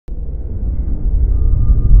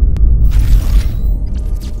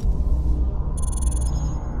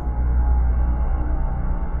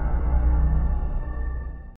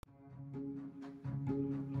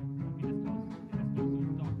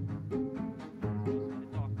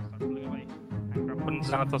on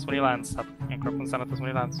Xanatos when he lands. Anchor up on Xanatos when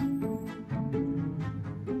he lands.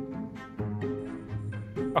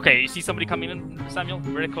 Okay, you see somebody coming in, Samuel,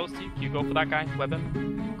 very close to you. You go for that guy,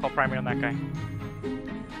 weapon. Call primary on that guy.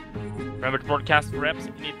 Remember to broadcast for reps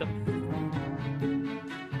if you need them.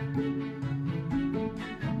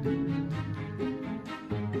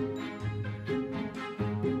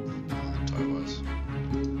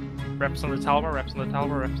 Reps on the tower, reps on the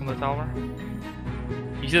tower, reps on the tower.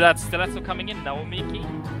 You see that stiletto coming in, Naomiki?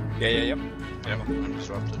 Yeah, I'm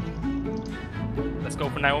disrupted. Let's go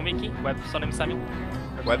for Naomiki. Webs on him, Samuel.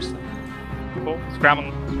 Webs. Cool. Scram on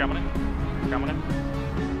him.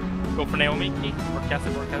 Go for Naomiki. Broadcast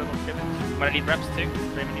it. I'm gonna need reps too.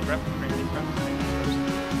 Raymond needs reps. Here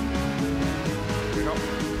we go.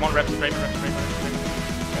 Come on, reps. Raymond.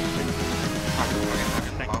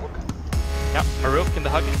 Yep, Maruk in the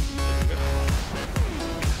Huggin.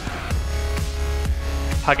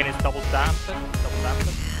 Huggin is double damped.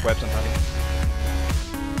 Webs and Huggin.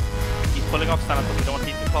 He's pulling off Xanatos, we don't want to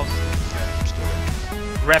be too close. Yeah, just do it.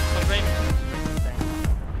 Reps on Raymond.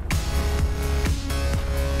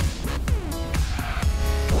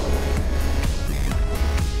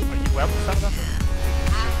 Are you well with Xanatos?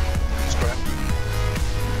 Scrap.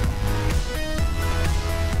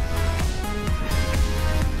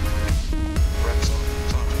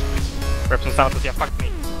 Reps on Xanatos, yeah, fuck me.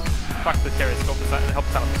 Fuck the carries, go for help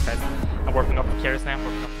Xanatos, guys. I'm working up the carries now,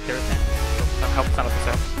 help Xanatos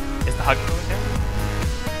out. Is the hug going there?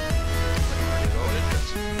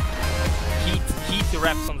 Key to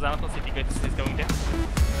reps on Xanatos if you get is going there.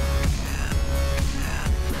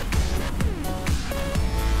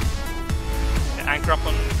 Anchor up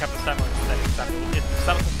on Captain Samuel instead. If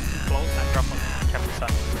Xanatos is close, anchor up on Captain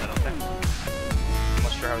Samuel instead, okay? I'm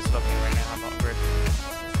not sure how it's looking right now, I'm not great.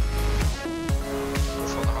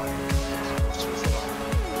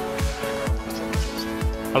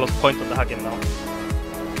 I lost point on the Huggin now.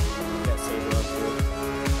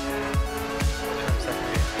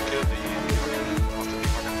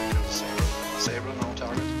 Saber now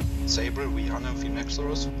target. Saber, we are now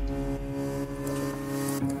Phoenixorus.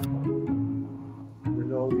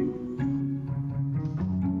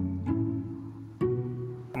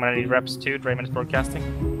 I'm gonna need reps too. Draymond is broadcasting.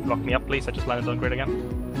 Block me up, please. I just landed on grid again.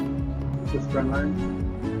 Just run line.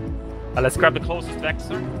 Let's grab the closest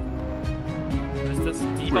Vexor. What is this?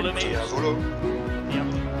 Diavolo maybe? Diavolo.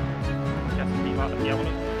 Yes,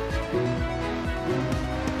 Diavolo.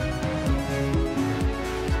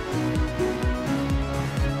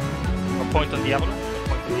 A point on Diavolo.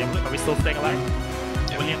 Are we still staying alive?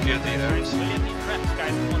 Yeah, William needs reps,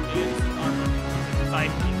 guys. Come on, William needs armor.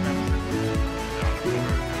 Side needs reps.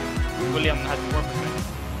 William has to work with me.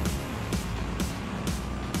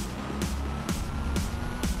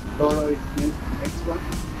 Toro is next one.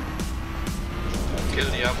 Kill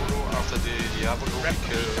Diavolo. After the Diavolo, we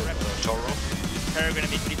kill Toro. We're gonna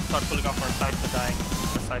need to start pulling off our sides to dying.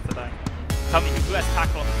 Tell me who has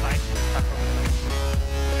tackle on the side.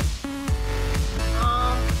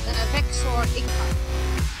 Vexor Inca.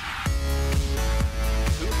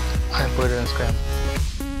 I put it in scram.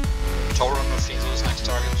 Toro Mephisto is next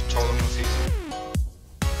target. Toro Mephisto.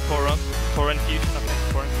 Toron fusion, okay.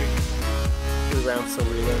 Toron fusion. 2 rounds so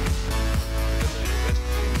we win.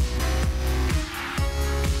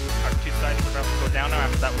 Our two sides are about to go down now.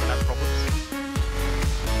 After that, we're gonna have problems.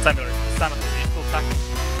 Samuel, Xanatos, are you still attacking?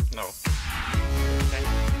 No. Okay.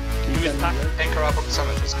 Who is attacking? Anchor up on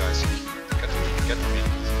Xanatos, guys. Get to me.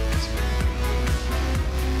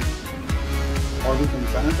 Or we can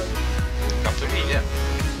Xanatos. Come to me, yeah.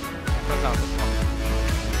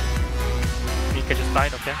 Mika just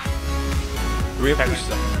died, okay? We have pushed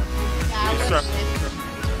them. Yeah, Disrupt.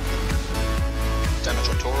 Damage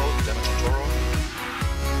on Toro.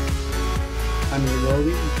 I'm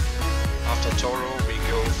reloading. After Toro, we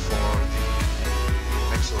go for the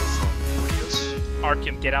Exor from Rios.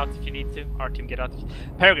 Artyom, get out if you need to.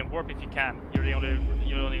 Peregrine, warp if you can. You're the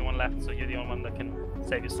only one left, so you're the only one that can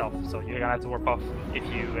save yourself. So you're gonna have to warp off if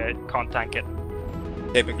you can't tank it.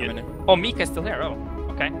 Oh, Mika is still here. Oh,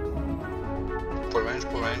 okay. Full range.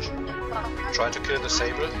 Try to kill the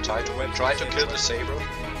Saber. Try to kill the Saber.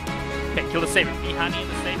 Okay, kill the Saber. Be Honey in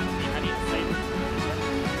the Saber.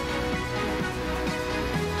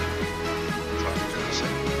 Try to kill the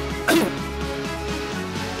Saber.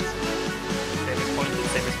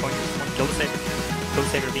 Saber's point. Kill the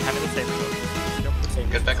Saber. Be Honey in the Saber.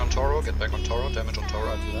 Get back on Toro. Damage on Toro.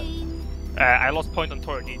 After that. I lost point on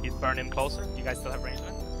Toro. Do you burn him closer? You guys still have range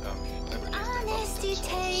left? Honesty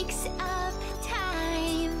takes up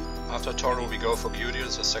time. After Toro, we go for Beauty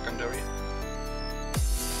as a secondary.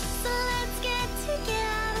 So let's get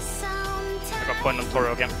together sometime. I got point on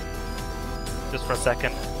Toro again. Just for a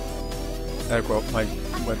second. I go up my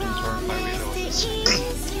weapons or My reload is...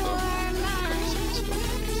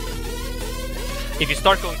 If you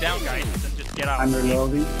start going down, guys, then just get out. I'm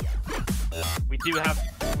reloading. We do have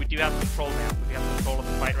control now. We have control of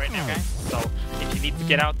the fight right now, guys. So if you need to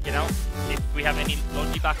get out, get out. If we have any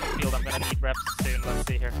Logi back on field, I'm gonna need reps soon. Let's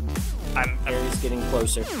see here. Harry's getting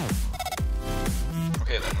closer.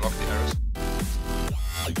 Okay, then lock the arrows.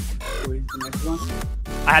 Who is the next one?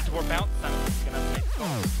 I had to warp out. So I'm gonna make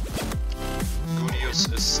Gudius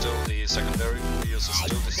is still the secondary. Gudius is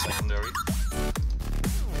still the secondary.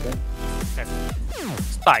 Okay. okay.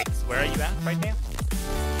 Spikes, where are you at right now?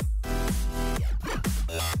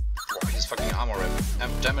 Oh, he's fucking armor rep.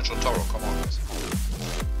 Damage on Toro, come on guys.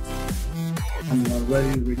 I'm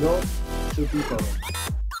ready to reload. Shooting Toro.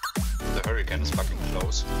 The Hurricane is fucking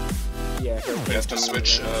close. Yeah, We have to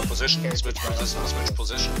switch position, switch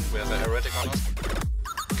position. We have a heretic on us.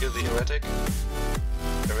 Kill the heretic.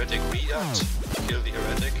 Heretic react. Kill the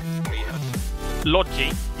heretic. React.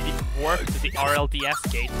 Logi, you need to warp to the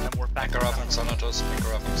RLDS gate and warp back. Anchor up on Xanatos.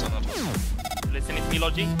 Anchor up on Xanatos. Listen to me,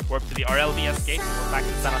 Logi. Warp to the RLDS gate and warp back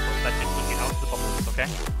to Xanatos. That should get out of the bubbles, okay?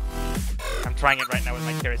 I'm trying it right now with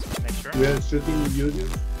my carries to make sure. We are shooting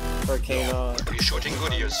Julius. Hurricane, We're shooting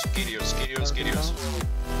Gudius. Gidius.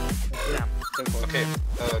 Yeah. Okay,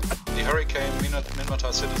 the Hurricane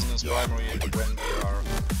Minmatar Citizen is primary when we are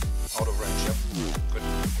out of range, yep. Good.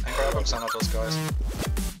 Anchor up on Xanatos, guys.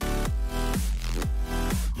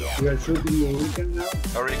 We are shooting Hurricane now.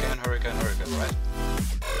 Hurricane, right?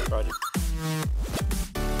 Roger.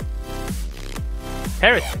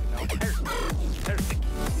 Heretic. No, Heretic.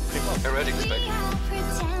 Heretic is back.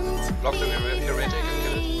 Block the Heretic and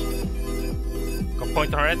kill it. Go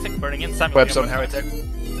point on Heretic, burning in. Samuel. webs on Heretic.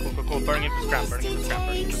 Cool. Burning in for scrap.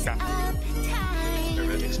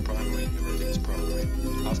 Heretic's primary.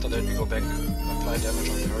 After that we go back, apply damage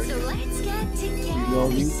on the Hurricane.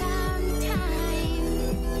 Reloading.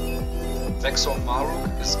 Vexor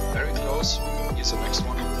Maruk is very close. He's the next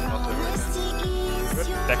one, not the Hurricane. Good.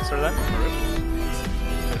 Vexor then.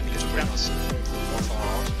 They need to bring us more far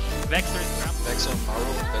out. Vexor is scrap. Vexor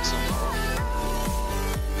Maruk.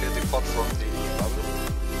 Get the pot from the bubble.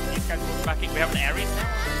 These guys go backing. We have an Ares now.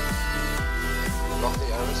 Block the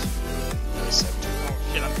arrows. Accept.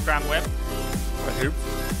 Shit, I'm scram web. Who?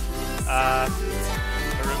 I'm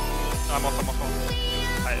off.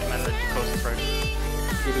 I managed to close the first.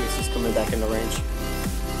 Gideus is coming back into range.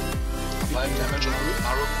 Apply damage on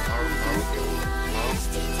Maruk.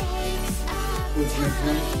 Who's next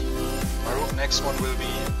one? Maruk. Next one will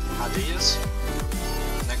be Hades.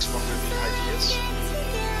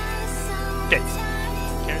 Okay.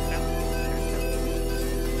 Carries now.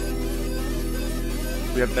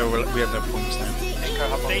 We have no points now. Anchor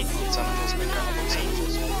up on Xanatos. Station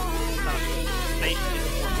is working.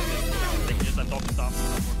 They can just adopt stuff.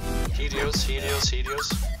 Helios. You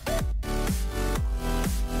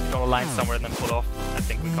gotta line somewhere and then pull off. I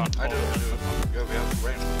think we can't. I do. Yeah, we have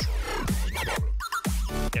range control.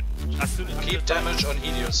 As soon as Keep damage on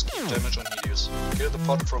Helios. Kill the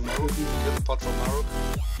pot from Maruk.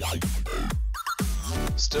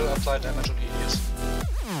 Still apply damage on Helios.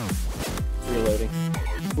 Reloading.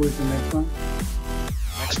 Who is the next one?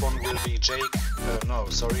 Next one will be Jake.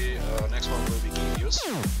 Next one will be Gidius.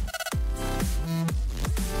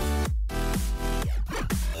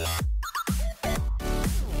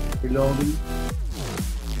 Reloading.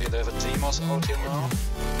 Okay, they have a Demos out here now.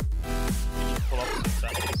 pull off some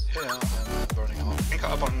samples. Yeah, I'm burning out. Anchor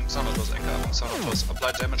up on Xanatos.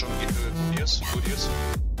 Apply damage on Gudius.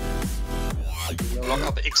 Block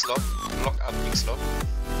up X-Lock.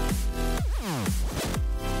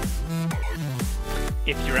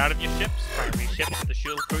 If you're out of your ships, try and reship to the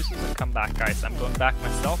shield cruisers and come back, guys. I'm going back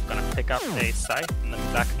myself, gonna pick up a scythe and then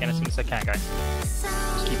be back again as soon as I can, guys.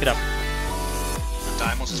 Just keep it up.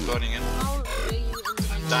 Deimos is burning in.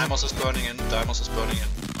 Deimos is burning in. Got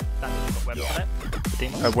webs on it.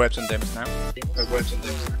 Demons. Webs and demos now.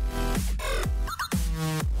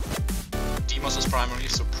 Demos is primary,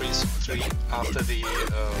 so priest 3 after the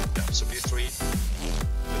so B3.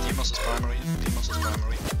 The Demos is primary.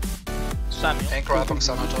 Samuel. Anchor up on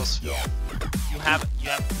Xanatos. You have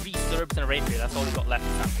 3 Serbs and a rapier. That's all you got left.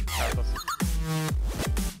 Samuel.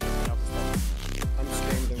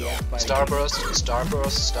 Starburst.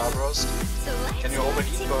 Can you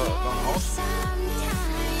overheat burn out?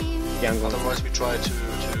 Yeah, I'm going. Otherwise we try to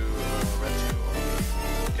red you.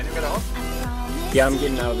 Can you get out? Yeah, I'm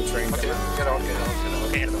getting out of the train. Okay, get out.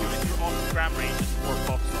 Okay, as soon as you're off the gram range, just warp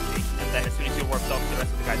off slowly. And then as soon as you're warped off, the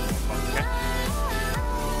rest of the guys will warp off, okay?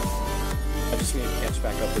 I just need to catch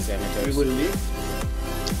back up with We Xanatos. will leave.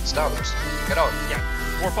 Starburst. Get out. Yeah.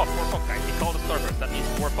 Warp up, guys. We call the starburst. That means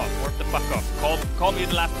warp up. Warp the fuck up. Call me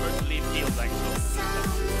the last person to leave field like so.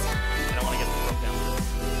 I don't want to get broke down.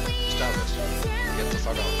 Starburst. Get the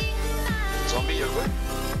fuck out. Zombie, you're good?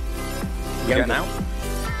 We get now?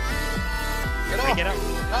 Get out. Get out.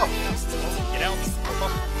 No. Get out. Warp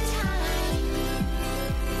up.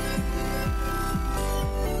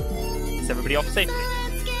 Is everybody off safely?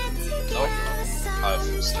 No. I've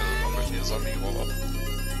still over here zombie warm up.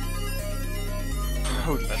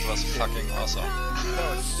 That was fucking awesome.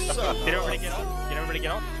 Did everybody get off? Did everybody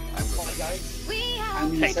get off? I'm good.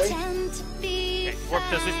 I'm Okay. inside. Okay. Warp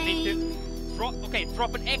does this need to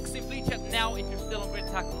drop an X in fleet chat now if you're still on grid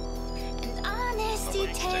tackle. Honesty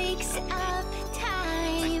takes up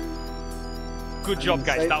time. Good job,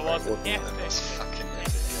 guys. That was Warp. epic. That was fucking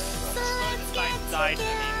epic. The side died.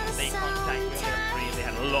 I mean, they contact me on free. They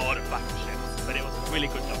had a lot of battle ships, but it was a really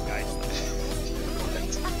good job, guys.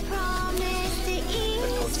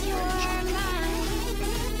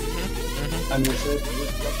 I'm inside.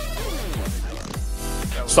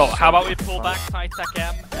 So, how about we pull back Titak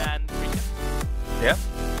M and recap? Yeah.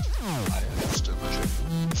 I have still my ship.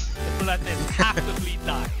 Simple as this. Half the fleet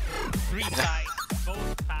died. 3 died.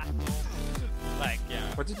 Both tackle. Like, yeah.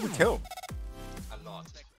 What did we kill?